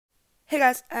Hey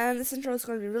guys, and this intro is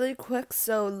going to be really quick,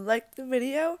 so like the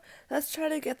video. Let's try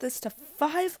to get this to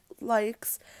 5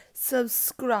 likes,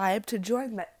 subscribe to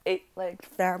join the 8-like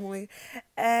family,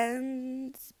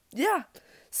 and yeah.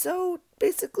 So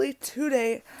basically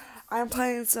today I'm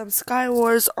playing some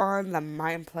SkyWars on the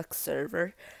Mineplex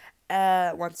server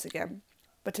once again.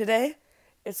 But today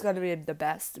it's going to be the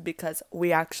best because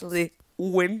we actually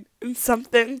win in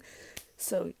something.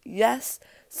 So yes,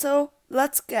 so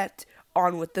let's get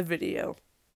on with the video.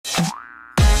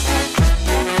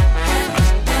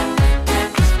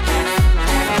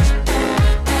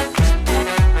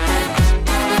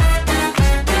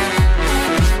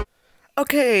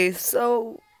 Okay,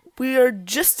 so we are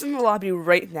just in the lobby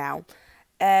right now,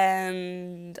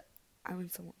 and I'm in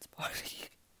someone's body.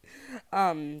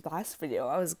 Last video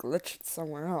I was glitched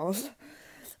somewhere else.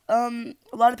 A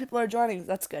lot of people are joining.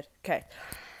 That's good. Okay.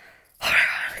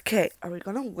 Okay, are we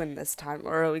gonna win this time,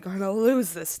 or are we gonna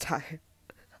lose this time?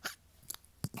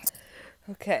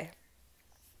 Okay.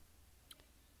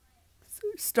 So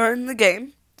we're starting the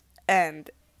game,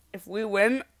 and if we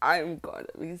win, I'm gonna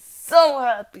be so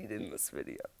happy in this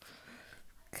video.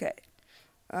 Okay.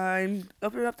 I'm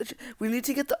opening up the... we need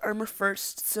to get the armor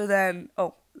first, so then...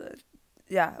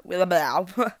 yeah, we're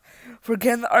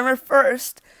getting the armor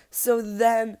first, so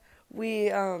then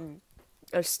we, are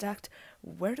stacked.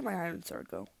 Where did my iron sword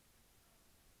go?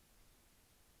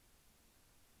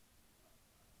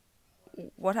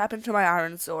 What happened to my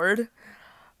iron sword?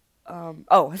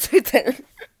 Oh, it's right there.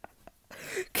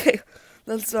 Okay,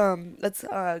 let's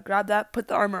grab that, put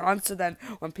the armor on, so then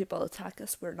when people attack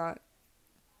us, we're not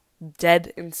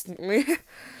dead instantly.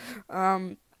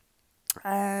 And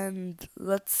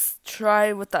let's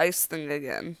try with the ice thing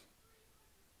again.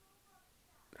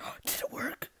 Did it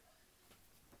work?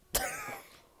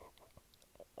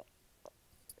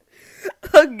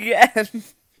 Again.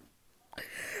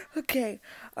 Okay,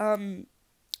 that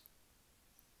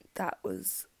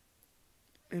was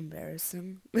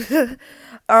embarrassing.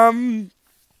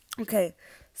 Okay,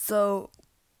 so,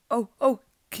 oh,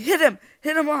 hit him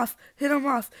off,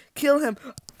 kill him.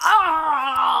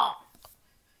 Ah!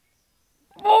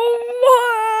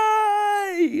 Oh,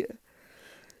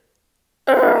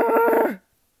 why?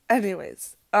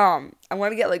 Anyways, I'm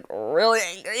gonna get, like, really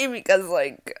angry because,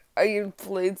 like, I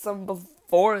played some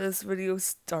before this video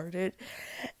started,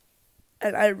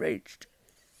 and I raged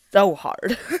so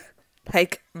hard.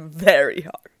 Like, very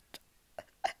hard.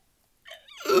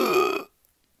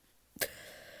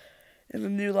 In the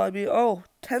new lobby. Oh,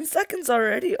 10 seconds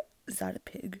already. Is that a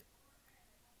pig?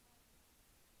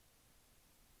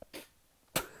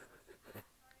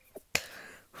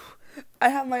 I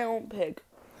have my own pig.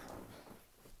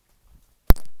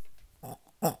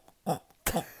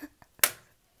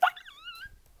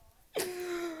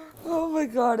 Oh my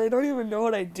god, I don't even know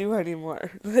what I do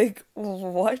anymore. Like,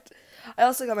 what? I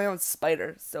also got my own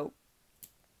spider, so...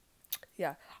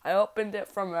 yeah, I opened it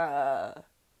from a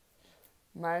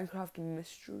Minecraft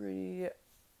mystery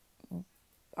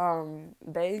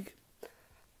bag.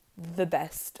 The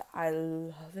best. I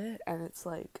love it, and it's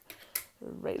like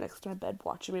right next to my bed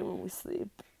watching me when we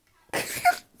sleep.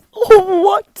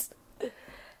 What?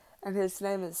 And his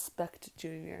name is Spect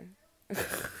Jr.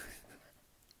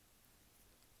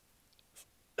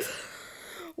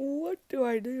 What do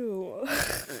I do?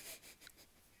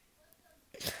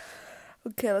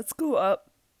 Okay, let's go up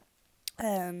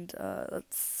and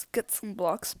let's get some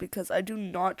blocks because I do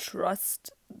not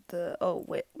trust the... oh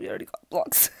wait, we already got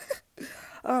blocks.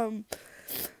 We're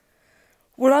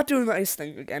not doing the ice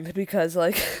thing again because,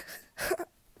 like,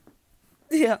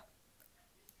 yeah,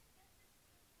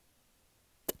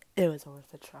 it was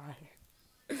worth a try.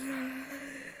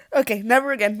 Okay,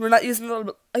 never again. We're not using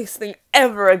the ice thing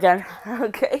ever again.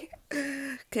 Okay.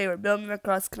 Okay, we're building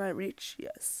across. Can I reach?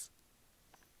 Yes.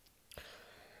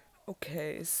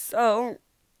 Okay, so...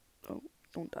 oh,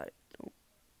 don't die. Don't.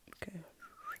 Okay.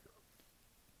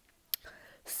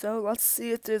 So, let's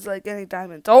see if there's, like, any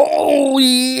diamonds. Oh,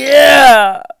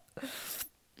 yeah!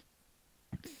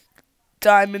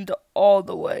 Diamond all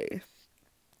the way.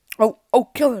 Oh,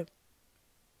 kill him.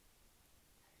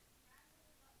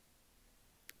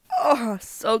 Oh,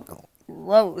 so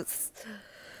close.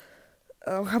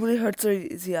 How many hearts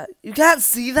is he at? You can't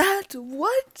see that?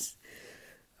 What?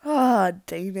 Ah,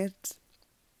 dang it.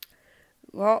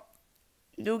 Well,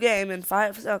 new game in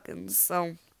 5 seconds,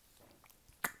 so...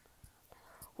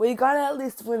 we gotta at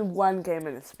least win one game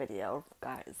in this video,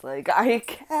 guys. Like, I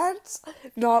can't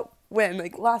not win.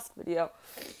 Like, last video,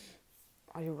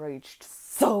 I raged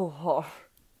so hard.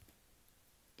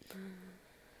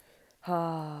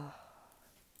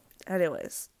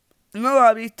 Anyways, in the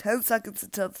lobby, 10 seconds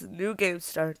until the new game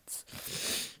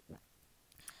starts.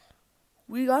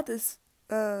 We got this.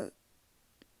 Let's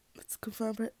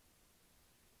confirm it.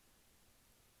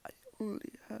 I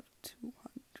only have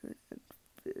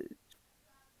 250.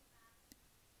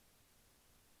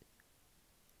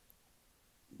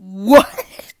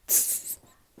 What?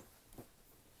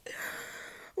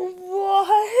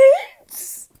 What?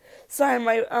 Sorry,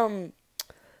 my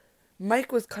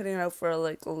mic was cutting out for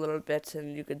like a little bit,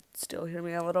 and you could still hear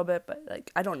me a little bit, but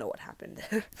like I don't know what happened.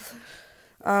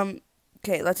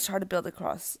 Okay, let's try to build a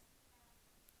cross.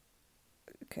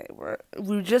 Okay,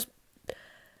 we just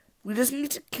need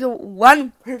to kill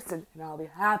one person, and I'll be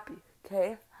happy.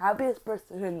 Okay, happiest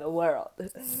person in the world.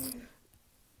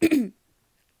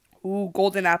 Ooh,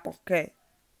 golden apple. Okay,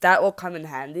 that will come in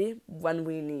handy when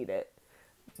we need it,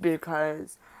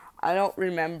 because I don't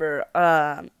remember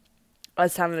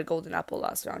us having a golden apple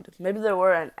last round. Maybe there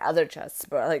were in other chests,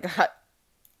 but like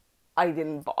I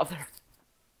didn't bother.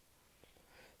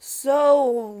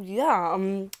 So yeah,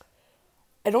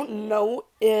 I don't know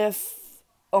if.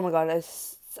 Oh my god,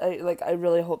 I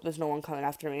really hope there's no one coming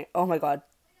after me. Oh my god,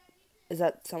 is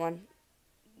that someone?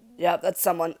 Yeah, that's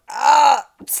someone. Ah!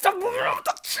 Stop moving off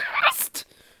the chest!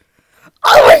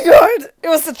 Oh my god! It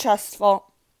was the chest's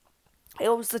fault. It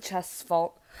was the chest's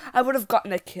fault. I would have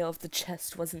gotten a kill if the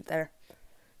chest wasn't there.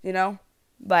 You know?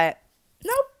 But,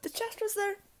 nope, the chest was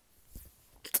there.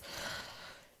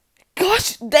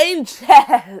 Gosh dang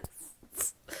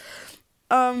chests!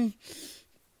 I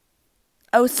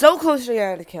was so close to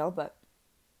getting a kill, but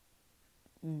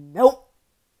nope.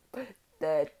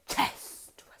 The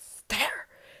chest was there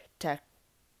to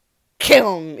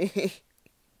kill me.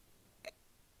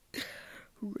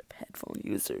 Rip headphone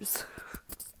users.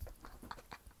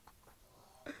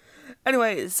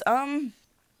 Anyways, 10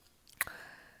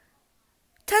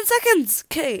 seconds.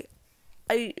 Okay,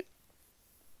 I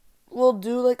will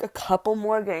do like a couple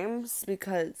more games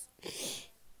because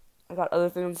I got other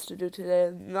things to do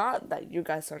today. Not that you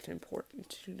guys aren't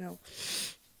important, you know.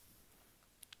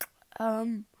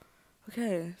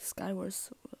 Okay,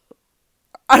 SkyWars.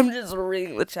 I'm just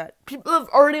reading the chat. People have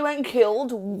already been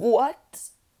killed. What?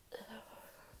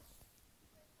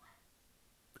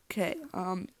 Okay,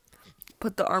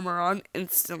 put the armor on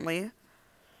instantly.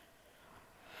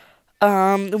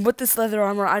 With this leather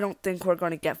armor, I don't think we're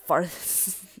gonna get far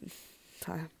this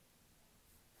time.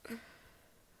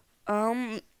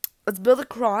 Let's build a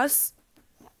cross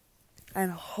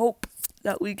and hope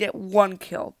that we get one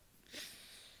kill.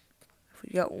 If we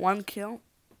get one kill,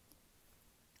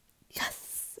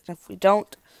 yes. And if we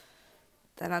don't,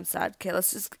 then I'm sad. Okay,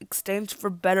 let's just exchange for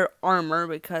better armor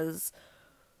because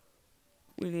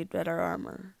we need better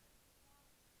armor.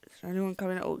 Is there anyone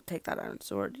coming? Oh, take that iron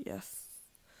sword. Yes.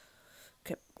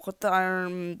 Okay, put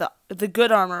the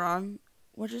good armor on.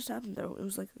 What just happened there? It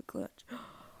was like a glitch.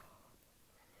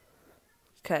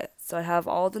 Okay, so I have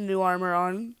all the new armor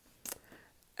on.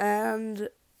 And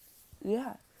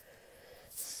yeah.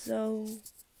 So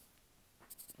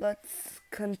let's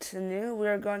continue. We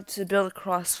are going to build a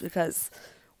cross because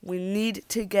we need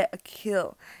to get a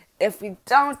kill. If we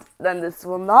don't, then this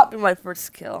will not be my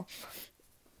first kill.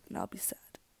 And I'll be sad.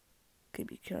 Okay,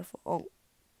 be careful. Oh,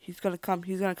 he's gonna come.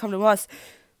 He's gonna come to us.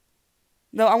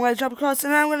 No, I'm gonna jump across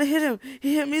and I'm gonna hit him.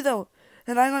 He hit me though.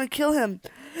 And I'm gonna kill him.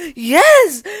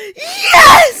 Yes!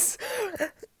 Yes!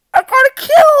 I got a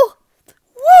kill!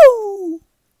 Woo!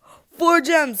 4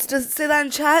 gems. Does it say that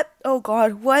in chat? Oh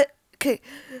god, what? Okay.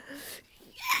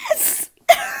 Yes!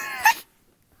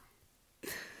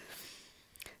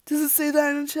 Does it say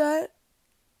that in chat?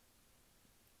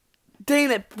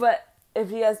 Dang it, but if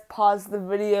you guys paused the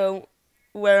video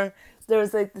where there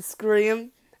was like the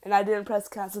scream and I didn't press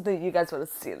cancel, then you guys would have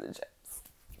seen the gems.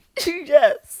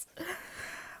 Yes!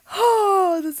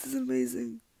 Oh, this is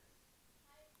amazing.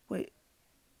 Wait.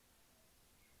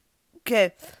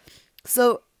 Okay,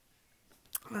 so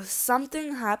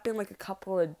something happened like a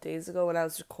couple of days ago when I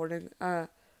was recording.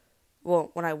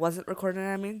 Well, when I wasn't recording,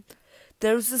 I mean.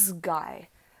 There was this guy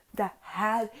that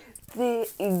had the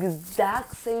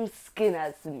exact same skin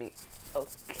as me,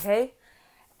 okay?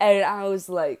 And I was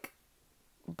like,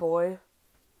 boy,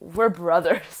 we're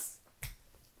brothers.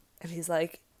 And he's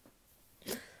like,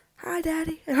 hi,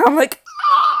 daddy. And I'm like,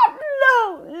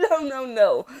 oh,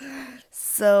 no.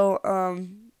 So,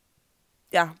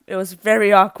 yeah, it was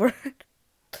very awkward.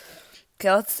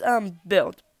 Okay, let's,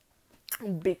 build.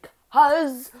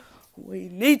 Because we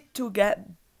need to get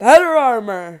better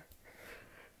armor.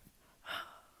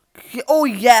 Oh,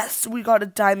 yes, we got a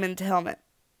diamond helmet.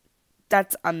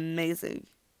 That's amazing.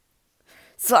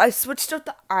 So I switched out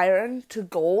the iron to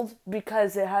gold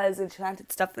because it has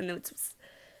enchanted stuff and it's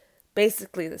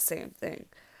basically the same thing.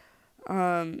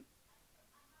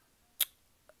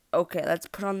 Okay, let's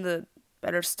put on the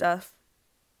better stuff.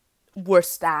 We're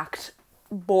stacked,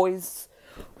 boys.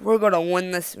 We're gonna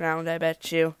win this round, I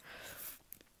bet you.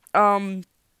 Okay,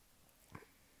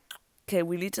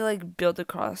 we need to like build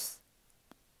across.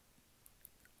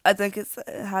 I think it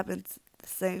happens the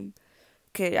same.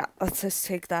 Okay, yeah, let's just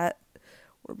take that.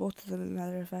 We're both of them, as a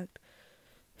matter of fact.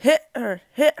 Hit her,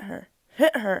 hit her,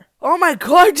 hit her. Oh my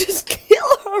god, just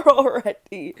kill her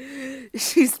already.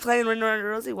 She's playing Ring Around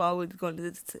Rosie while we're going to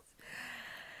this.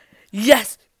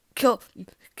 Yes! Kill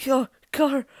her.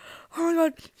 Oh my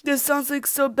god, this sounds like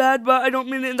so bad, but I don't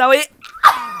mean it that way.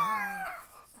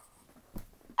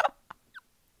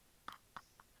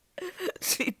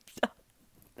 She died.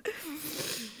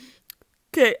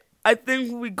 Okay, I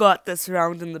think we got this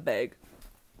round in the bag.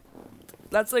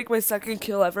 That's like my second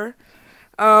kill ever.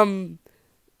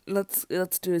 Let's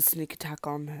do a sneak attack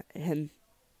on him.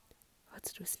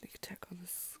 Let's do a sneak attack on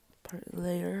this part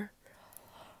later.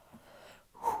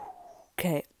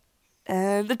 Okay.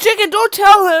 And the chicken, don't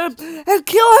tell her and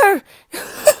kill her.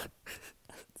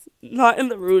 Not in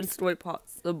the rudest way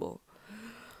possible.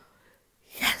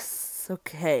 Yes.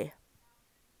 Okay.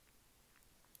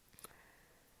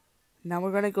 Now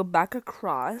we're going to go back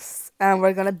across, and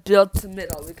we're going to build to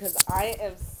middle, because I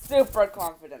am super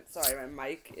confident. Sorry, my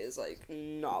mic is, like,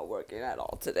 not working at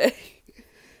all today.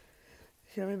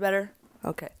 Hear me better?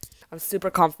 Okay. I'm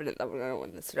super confident that we're going to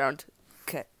win this round.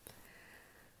 Okay.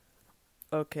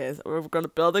 Okay, so we're going to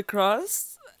build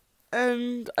across,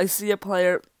 and I see a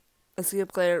player.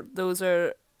 Those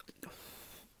are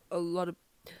a lot of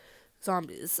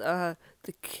zombies. The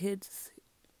kids...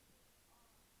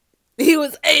 He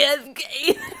was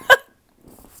AFK.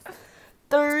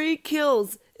 3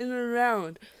 kills in a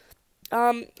round.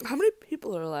 How many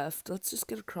people are left? Let's just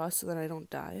get across so that I don't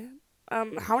die.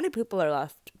 How many people are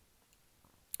left?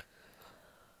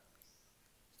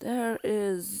 There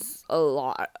is a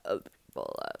lot of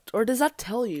people left. Or does that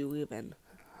tell you even?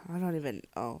 I don't even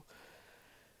know.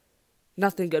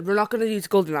 Nothing good. We're not going to use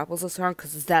golden apples this round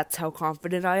because that's how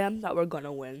confident I am that we're going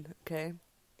to win. Okay?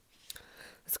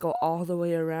 Let's go all the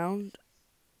way around.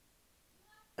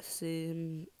 I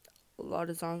see a lot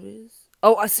of zombies.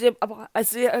 Oh, I see a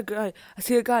guy.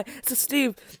 It's a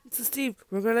Steve.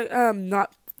 We're gonna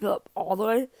not fill up all the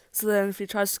way. So then if he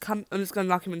tries to come, I'm just gonna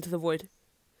knock him into the void.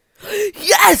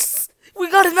 Yes!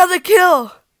 We got another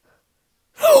kill!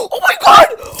 Oh my god!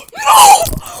 No!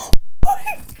 Oh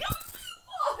my god!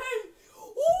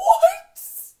 What?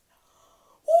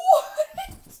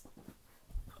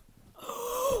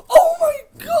 Oh my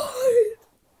god!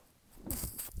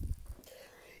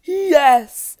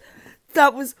 Yes!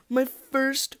 That was my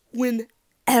first win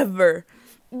ever.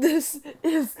 This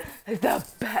is the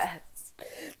best.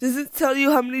 Does it tell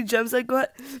you how many gems I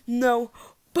got? No,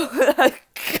 but I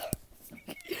got...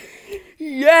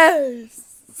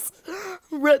 Yes!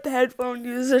 Rip headphone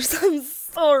users, I'm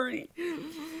sorry.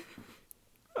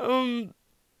 Oh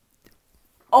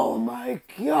my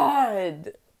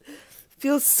god!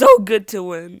 Feels so good to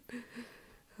win.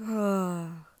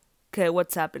 Okay,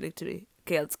 what's happening to me?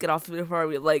 Okay, let's get off before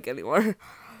we like anymore.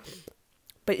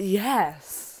 But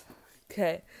yes.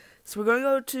 Okay, so we're gonna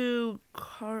go to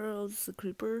Carl's the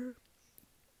Creeper.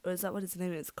 Or is that what his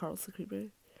name is? Carl's the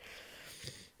Creeper?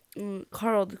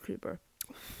 Carl the Creeper.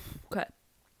 Okay.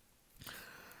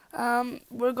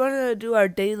 We're gonna do our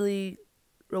daily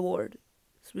reward.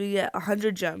 So we get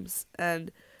 100 gems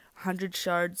and 100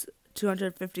 shards,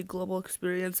 250 global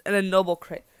experience, and a noble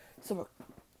crate. So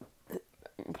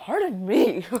pardon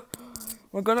me.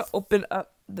 We're gonna open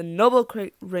up the noble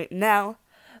crate right now,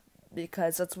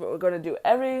 because that's what we're gonna do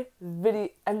every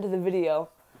end of the video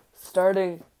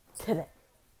starting today.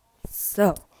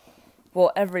 So,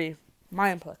 well, every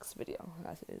Mineplex video,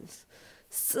 that is.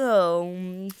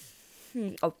 So,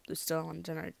 oh, there's still on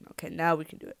generate. Okay, now we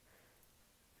can do it.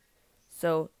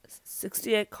 So,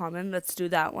 68 common, let's do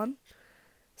that one.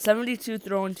 72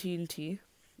 throwing TNT.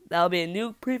 That'll be a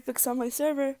new prefix on my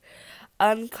server.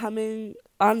 Uncommon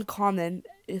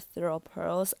ethereal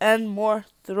pearls, and more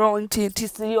throwing TNT,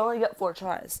 so you only get 4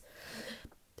 tries.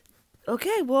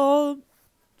 Okay, well,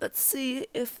 let's see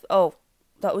if... Oh,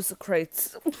 that was the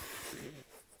crates.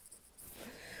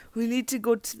 We need to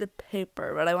go to the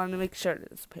paper, but I want to make sure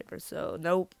it's paper, so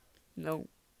no.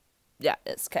 Yeah,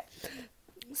 it's okay.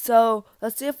 So,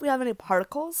 let's see if we have any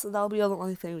particles, so that'll be the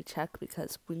only thing we check,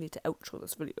 because we need to outro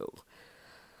this video.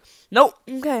 Nope,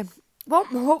 okay. Well,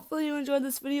 hopefully you enjoyed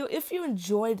this video. If you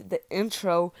enjoyed the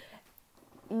intro,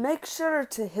 make sure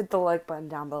to hit the like button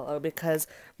down below, because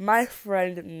my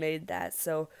friend made that,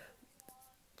 so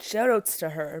shoutouts to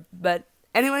her. But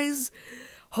Anyways,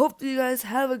 hope you guys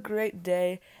have a great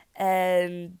day,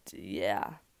 and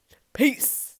yeah,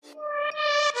 peace.